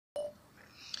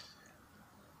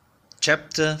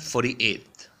Chapter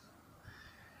 48.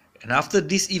 And after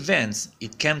these events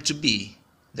it came to be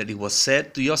that it was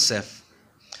said to Joseph,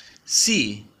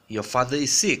 See, your father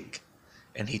is sick.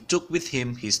 And he took with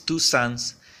him his 2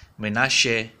 sons,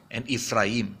 Manasseh and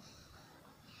Ephraim.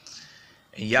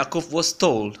 And Jacob was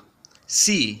told,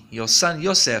 See, your son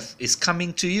Joseph is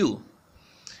coming to you.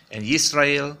 And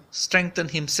Israel strengthened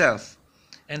himself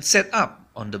and sat up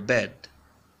on the bed.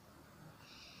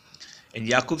 And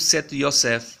Jacob said to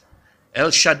Joseph, El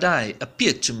Shaddai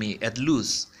appeared to me at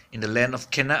Luz in the land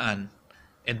of Canaan,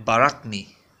 and baraked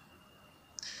me,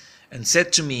 and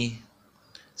said to me,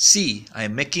 See, I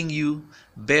am making you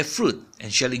bear fruit,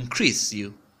 and shall increase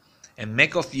you, and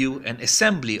make of you an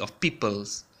assembly of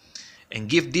peoples, and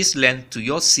give this land to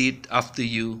your seed after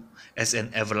you as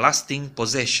an everlasting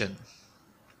possession.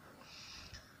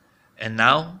 And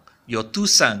now your 2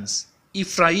 sons,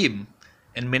 Ephraim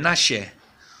and Manasseh,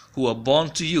 who were born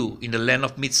to you in the land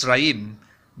of Mizraim,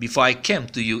 before I came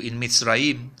to you in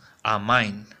Mizraim, are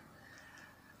mine.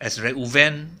 As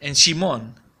Reuben and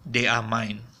Shimon, they are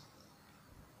mine.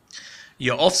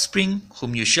 Your offspring,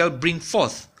 whom you shall bring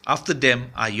forth after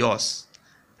them, are yours,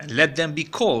 and let them be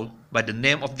called by the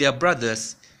name of their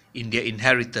brothers in their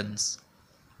inheritance.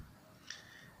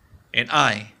 And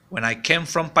I, when I came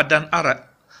from Padan,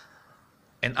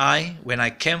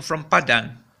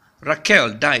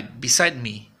 Rachel died beside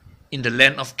me in the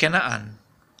land of Canaan,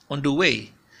 on the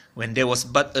way, when there was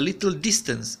but a little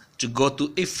distance to go to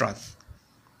Ephrath.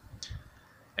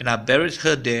 And I buried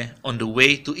her there on the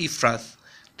way to Ephrath,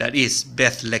 that is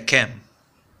Bethlehem.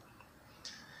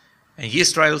 And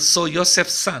Israel saw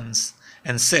Joseph's sons,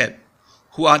 and said,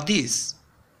 Who are these?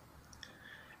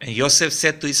 And Joseph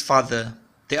said to his father,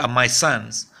 They are my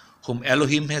sons, whom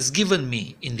Elohim has given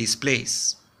me in this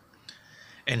place.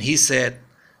 And he said,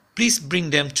 Please bring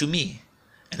them to me,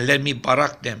 and let me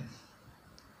barak them.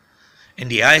 And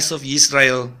the eyes of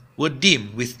Israel were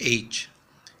dim with age,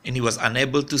 and he was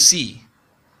unable to see.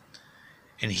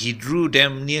 And he drew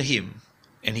them near him,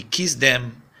 and he kissed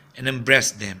them and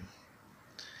embraced them.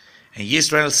 And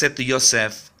Israel said to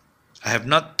Joseph, I have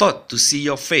not thought to see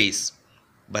your face,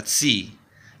 but see,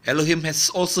 Elohim has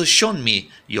also shown me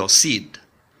your seed.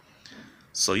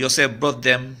 So Joseph brought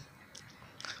them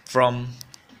from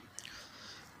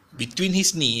between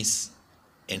his knees,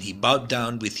 and he bowed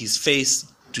down with his face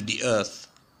to the earth.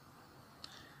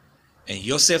 And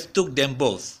Joseph took them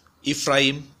both,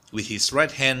 Ephraim with his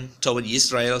right hand toward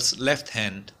Israel's left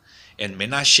hand, and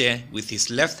Manasseh with his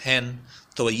left hand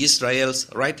toward Israel's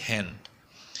right hand,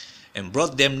 and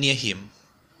brought them near him.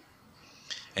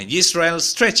 And Israel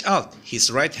stretched out his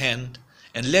right hand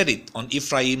and laid it on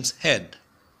Ephraim's head,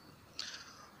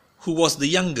 who was the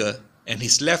younger, and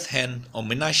his left hand on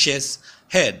Manasseh's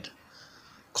head,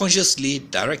 consciously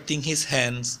directing his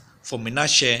hands, for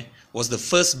Manasseh was the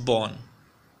firstborn.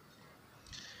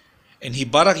 And he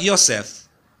baraked Joseph,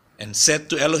 and said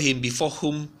to Elohim, before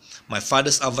whom my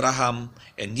fathers Abraham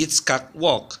and Yitzchak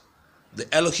walked, the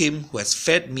Elohim who has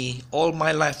fed me all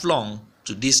my life long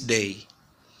to this day,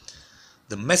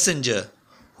 the messenger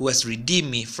who has redeemed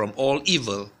me from all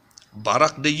evil,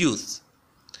 barak the youth,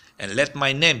 and let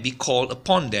my name be called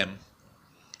upon them,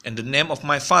 and the name of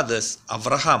my fathers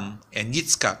Abraham and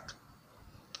Yitzchak,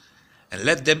 and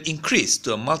let them increase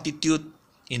to a multitude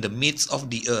in the midst of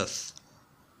the earth.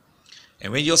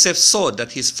 And when Joseph saw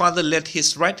that his father laid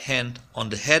his right hand on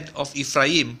the head of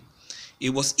Ephraim,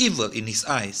 it was evil in his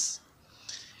eyes.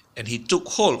 And he took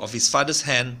hold of his father's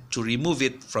hand to remove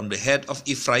it from the head of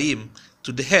Ephraim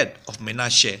to the head of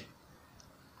Manasseh.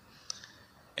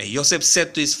 And Joseph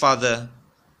said to his father,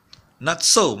 Not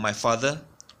so, my father,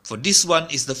 for this one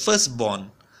is the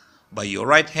firstborn, by your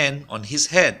right hand on his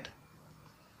head.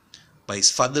 But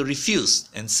his father refused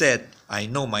and said, I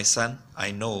know, my son,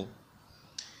 I know.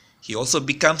 He also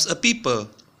becomes a people,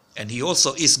 and he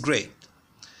also is great.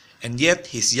 And yet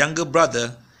his younger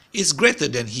brother is greater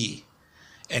than he,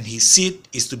 and his seed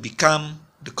is to become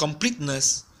the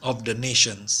completeness of the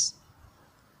nations.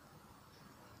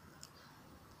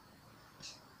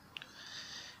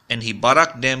 And he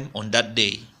baraked them on that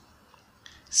day,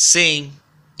 saying,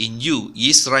 In you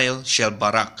Israel shall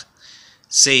barak,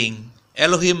 saying,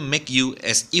 Elohim make you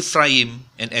as Ephraim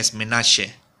and as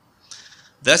Manasseh.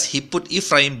 Thus he put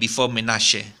Ephraim before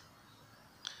Manasseh.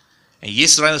 And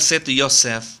Israel said to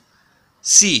Joseph,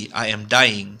 See, I am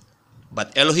dying,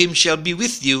 but Elohim shall be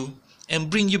with you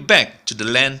and bring you back to the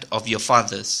land of your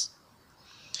fathers.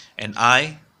 And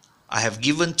I have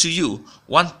given to you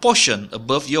one portion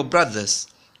above your brothers,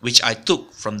 which I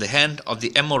took from the hand of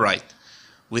the Amorite,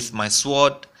 with my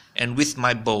sword and with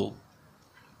my bow.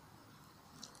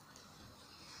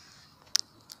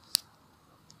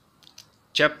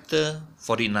 Chapter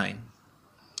 49.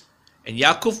 And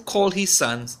Yaakov called his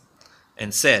sons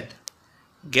and said,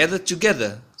 Gather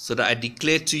together, so that I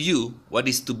declare to you what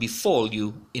is to befall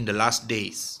you in the last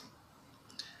days.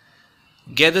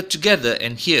 Gather together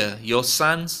and hear, your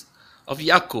sons of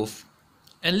Yaakov,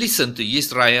 and listen to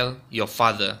Israel your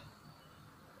father.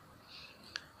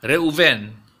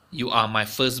 Reuven, you are my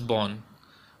firstborn,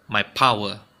 my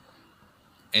power,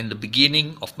 and the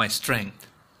beginning of my strength,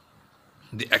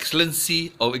 the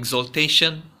excellency of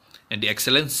exaltation and the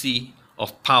excellency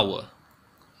of power.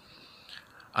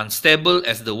 Unstable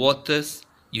as the waters,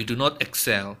 you do not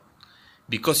excel,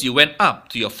 because you went up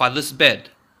to your father's bed,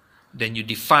 then you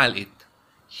defile it.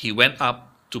 He went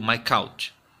up to my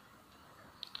couch.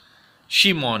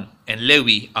 Shimon and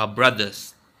Levi are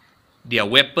brothers. Their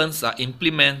weapons are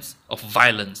implements of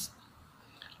violence.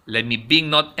 Let me being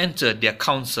not enter their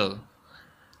council.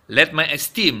 Let my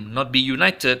esteem not be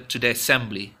united to the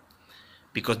assembly,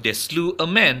 because they slew a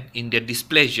man in their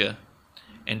displeasure,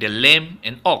 and they lame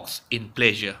an ox in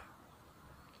pleasure.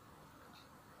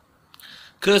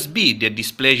 Cursed be their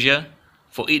displeasure,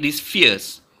 for it is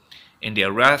fierce, and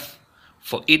their wrath,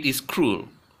 for it is cruel.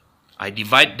 I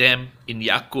divide them in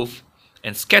Yaakov,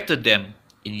 and scatter them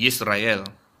in Israel.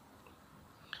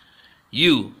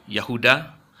 You,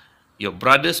 Yehuda, your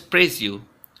brothers praise you.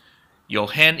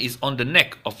 Your hand is on the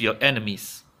neck of your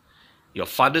enemies. Your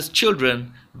father's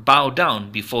children bow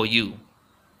down before you.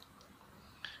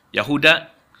 Yehuda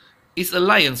is a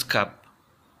lion's cub.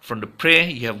 From the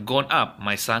prey you have gone up,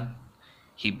 my son.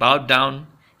 He bowed down,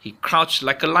 he crouched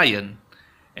like a lion,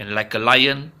 and like a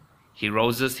lion he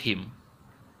rouses him.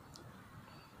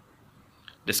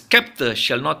 The scepter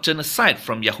shall not turn aside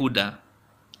from Yehuda,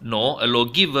 nor a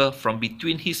lawgiver from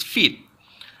between his feet,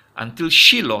 until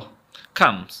Shiloh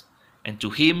comes, and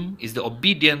to him is the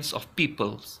obedience of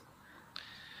peoples.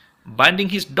 Binding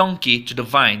his donkey to the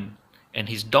vine, and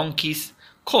his donkey's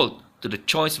colt to the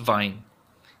choice vine,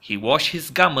 he washed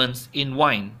his garments in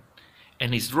wine,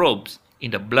 and his robes in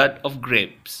the blood of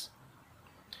grapes.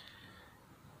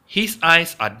 His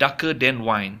eyes are darker than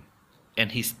wine,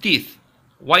 and his teeth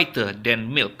whiter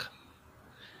than milk.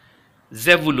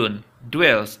 Zebulun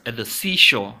dwells at the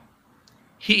seashore.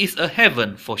 He is a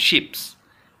haven for ships,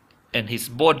 and his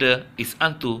border is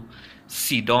unto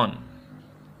Sidon.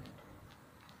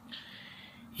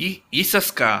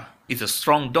 Issachar is a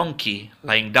strong donkey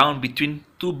lying down between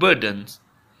two burdens,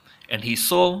 and he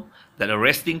saw that a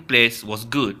resting place was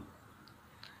good,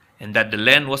 and that the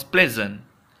land was pleasant,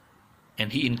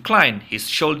 and he inclined his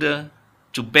shoulder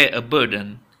to bear a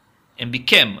burden, and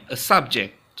became a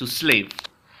subject to slave.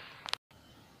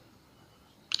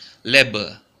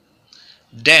 Labor.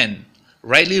 Dan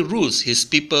rightly rules his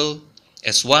people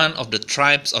as one of the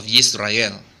tribes of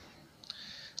Israel.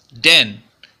 Dan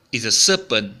is a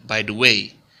serpent by the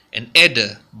way, an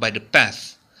adder by the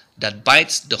path, that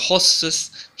bites the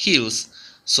horse's heels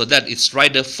so that its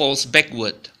rider falls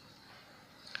backward.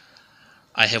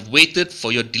 I have waited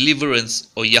for your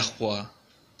deliverance, O Yahweh.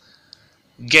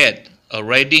 Gad, a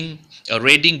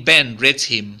raiding band raids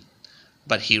him,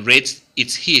 but he raids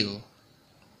its heel.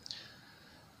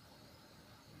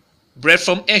 Bread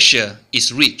from Asher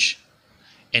is rich,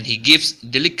 and he gives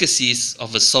delicacies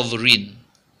of a sovereign.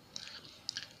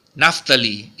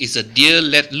 Naphtali is a deer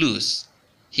let loose.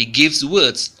 He gives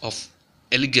words of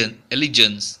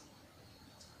elegance.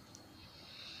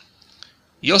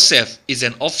 Joseph is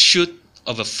an offshoot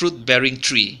of a fruit-bearing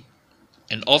tree,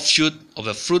 an offshoot of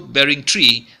a fruit-bearing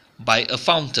tree by a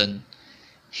fountain.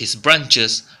 His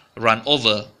branches run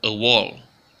over a wall.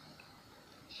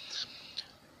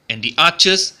 And the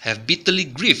archers have bitterly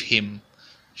grieved him,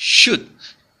 shot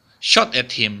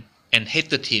at him, and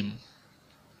hated him.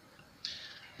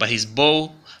 But his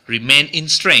bow remained in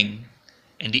strength,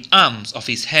 and the arms of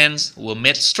his hands were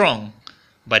made strong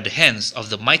by the hands of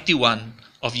the mighty one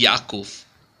of Yaakov.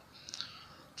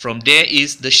 From there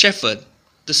is the shepherd,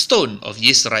 the stone of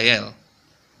Israel.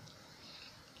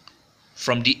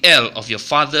 From the El of your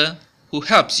father who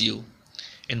helps you,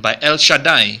 and by El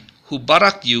Shaddai who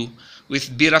barak you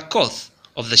with Birakoth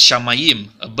of the Shamayim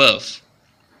above.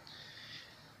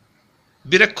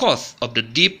 Birakoth of the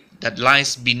deep that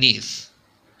lies beneath.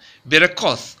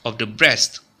 Birakoth of the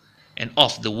breast and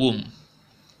of the womb.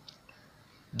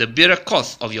 The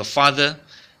Birakoth of your father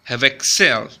have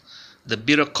excelled the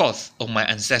Birakoth of my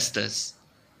ancestors,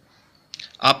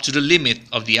 up to the limit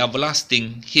of the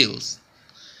everlasting hills.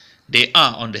 They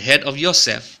are on the head of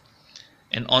Joseph,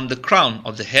 and on the crown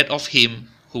of the head of him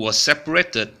who was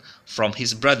separated from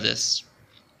his brothers.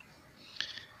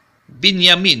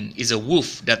 Binyamin is a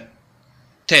wolf that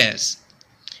tears.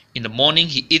 In the morning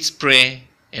he eats prey,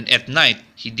 and at night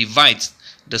he divides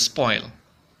the spoil.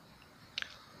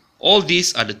 All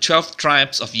these are the 12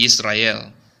 tribes of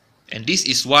Israel, and this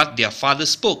is what their father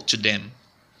spoke to them.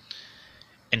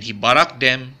 And he baraked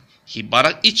them, he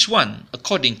baraked each one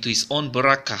according to his own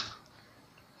barakah.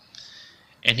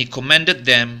 And he commanded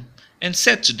them, and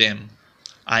said to them,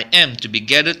 I am to be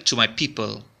gathered to my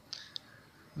people.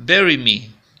 Bury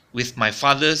me with my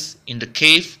fathers in the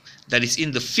cave that is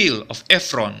in the field of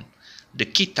Ephron the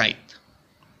Hittite,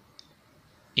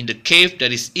 in the cave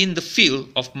that is in the field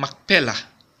of Machpelah,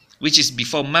 which is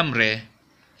before Mamre,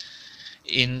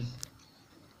 in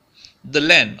the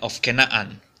land of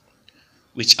Canaan,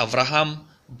 which Abraham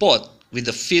bought with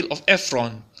the field of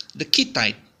Ephron the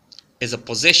Hittite as a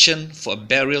possession for a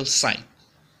burial site.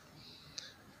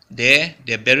 There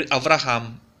they buried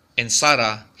Abraham and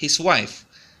Sarah his wife.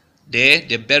 There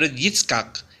they buried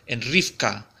Yitzchak and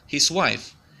Rivkah his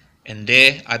wife. And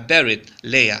there I buried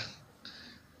Leah.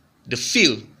 The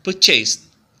field purchased,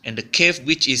 and the cave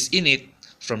which is in it,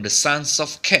 from the sons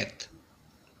of Keth.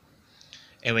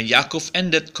 And when Yaakov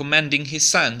ended commanding his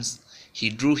sons, he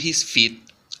drew his feet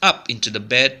up into the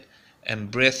bed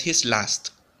and breathed his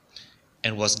last,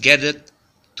 and was gathered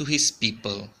to his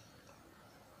people.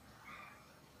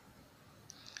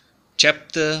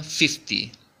 Chapter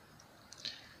 50.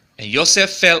 And Joseph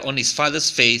fell on his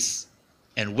father's face,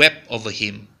 and wept over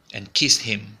him, and kissed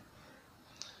him.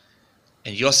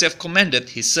 And Joseph commanded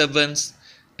his servants,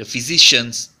 the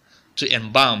physicians, to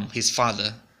embalm his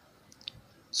father.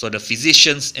 So the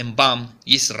physicians embalmed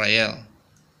Israel.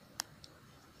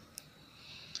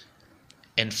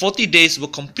 And 40 days were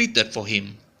completed for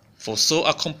him, for so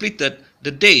are completed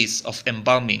the days of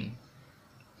embalming.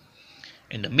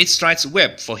 And the Mitzrites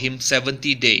wept for him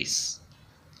 70 days.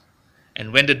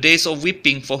 And when the days of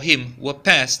weeping for him were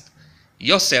past,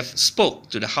 Joseph spoke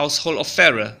to the household of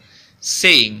Pharaoh,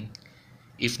 saying,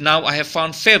 If now I have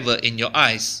found favor in your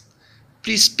eyes,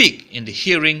 please speak in the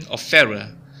hearing of Pharaoh,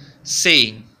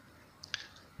 saying,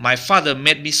 My father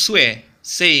made me swear,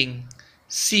 saying,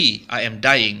 See, I am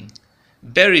dying.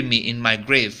 Bury me in my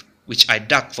grave, which I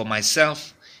dug for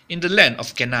myself in the land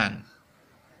of Canaan.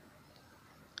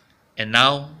 And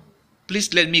now,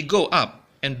 please let me go up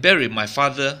and bury my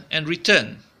father and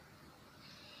return.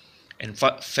 And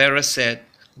Pharaoh said,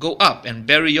 Go up and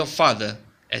bury your father,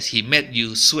 as he made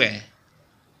you swear.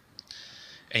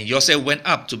 And Joseph went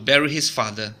up to bury his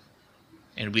father,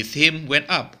 and with him went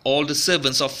up all the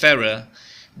servants of Pharaoh,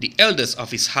 the elders of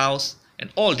his house,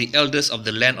 and all the elders of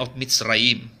the land of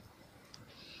Mitzrayim.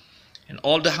 And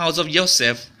all the house of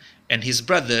Joseph, and his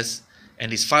brothers,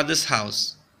 and his father's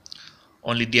house.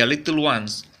 Only their little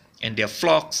ones, and their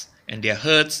flocks, and their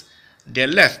herds, they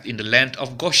left in the land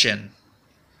of Goshen.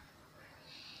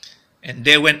 And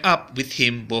there went up with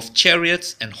him both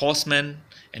chariots and horsemen,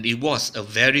 and it was a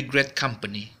very great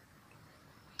company.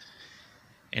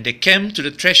 And they came to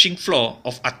the threshing floor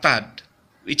of Atad,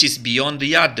 which is beyond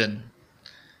the Jordan,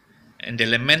 and they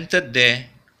lamented there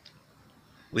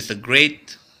with a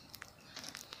great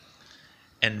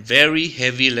and very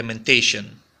heavy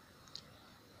lamentation.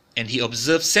 And he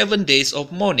observed 7 days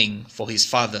of mourning for his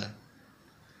father.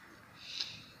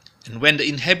 And when the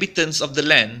inhabitants of the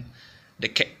land, the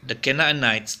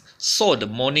Canaanites, saw the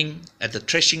mourning at the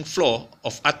threshing floor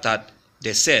of Atad,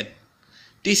 they said,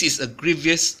 This is a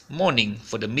grievous mourning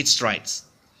for the Mitzrites.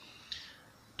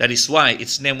 That is why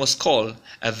its name was called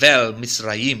Avel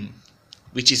Mitzrayim,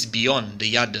 which is beyond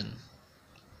the Jordan.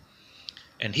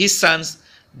 And his sons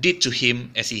did to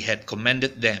him as he had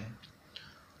commanded them.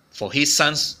 For his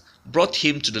sons brought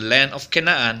him to the land of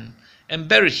Canaan, and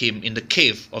buried him in the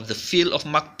cave of the field of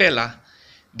Machpelah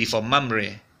before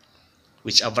Mamre,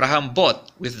 which Abraham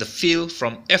bought with the field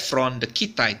from Ephron the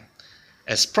Hittite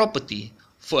as property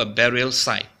for a burial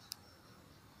site.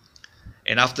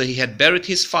 And after he had buried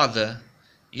his father,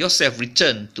 Joseph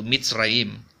returned to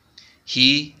Mitzrayim,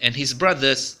 he and his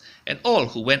brothers and all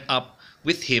who went up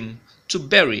with him to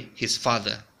bury his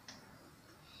father.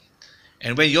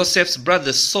 And when Joseph's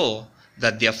brothers saw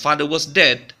that their father was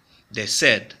dead, they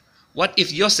said, What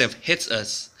if Joseph hates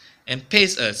us and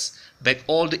pays us back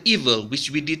all the evil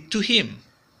which we did to him?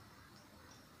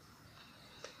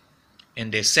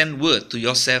 And they sent word to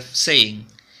Joseph, saying,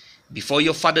 Before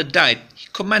your father died, he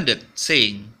commanded,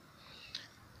 saying,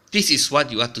 This is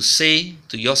what you are to say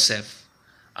to Joseph.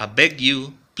 I beg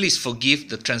you, please forgive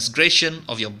the transgression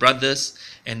of your brothers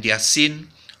and their sin,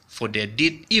 for they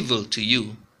did evil to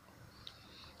you.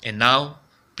 And now,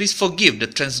 please forgive the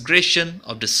transgression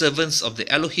of the servants of the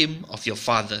Elohim of your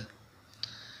father.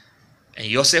 And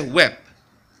Joseph wept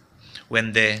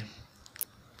when they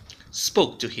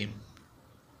spoke to him.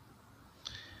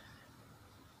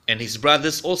 And his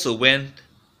brothers also went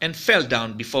and fell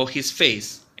down before his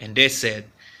face, and they said,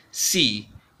 See,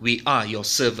 we are your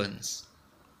servants.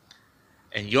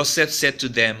 And Joseph said to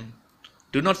them,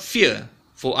 Do not fear,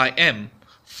 for am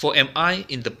I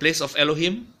in the place of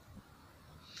Elohim?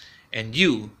 And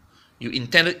you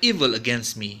intended evil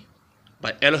against me,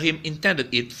 but Elohim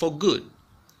intended it for good,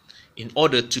 in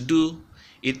order to do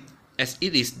it as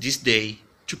it is this day,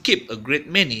 to keep a great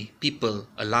many people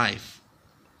alive.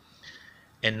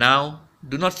 And now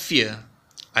do not fear,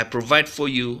 I provide for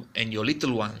you and your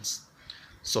little ones.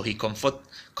 So he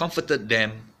comforted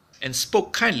them and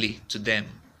spoke kindly to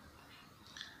them.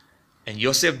 And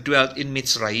Joseph dwelt in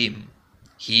Mitzrayim,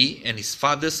 he and his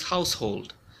father's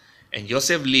household, and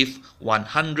Joseph lived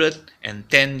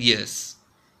 110 years.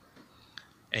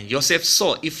 And Joseph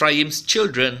saw Ephraim's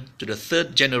children to the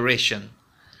third generation.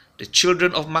 The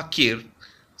children of Machir,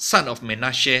 son of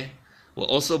Manasseh, were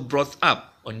also brought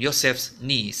up on Joseph's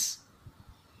knees.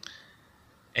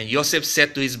 And Joseph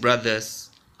said to his brothers,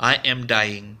 I am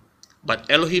dying, but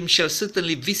Elohim shall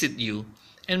certainly visit you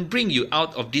and bring you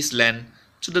out of this land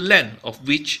to the land of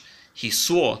which he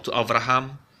swore to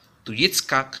Abraham, to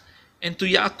Yitzchak, and to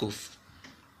Yaakov.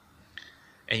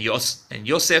 And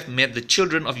Joseph made the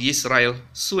children of Israel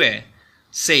swear,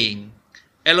 saying,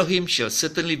 Elohim shall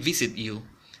certainly visit you,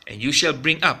 and you shall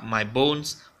bring up my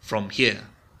bones from here.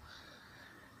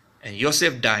 And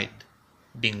Joseph died,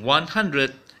 being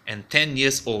 110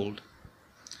 years old.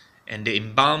 And they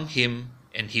embalmed him,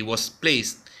 and he was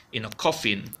placed in a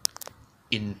coffin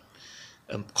in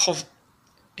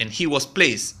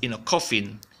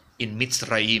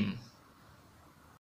Mitzrayim.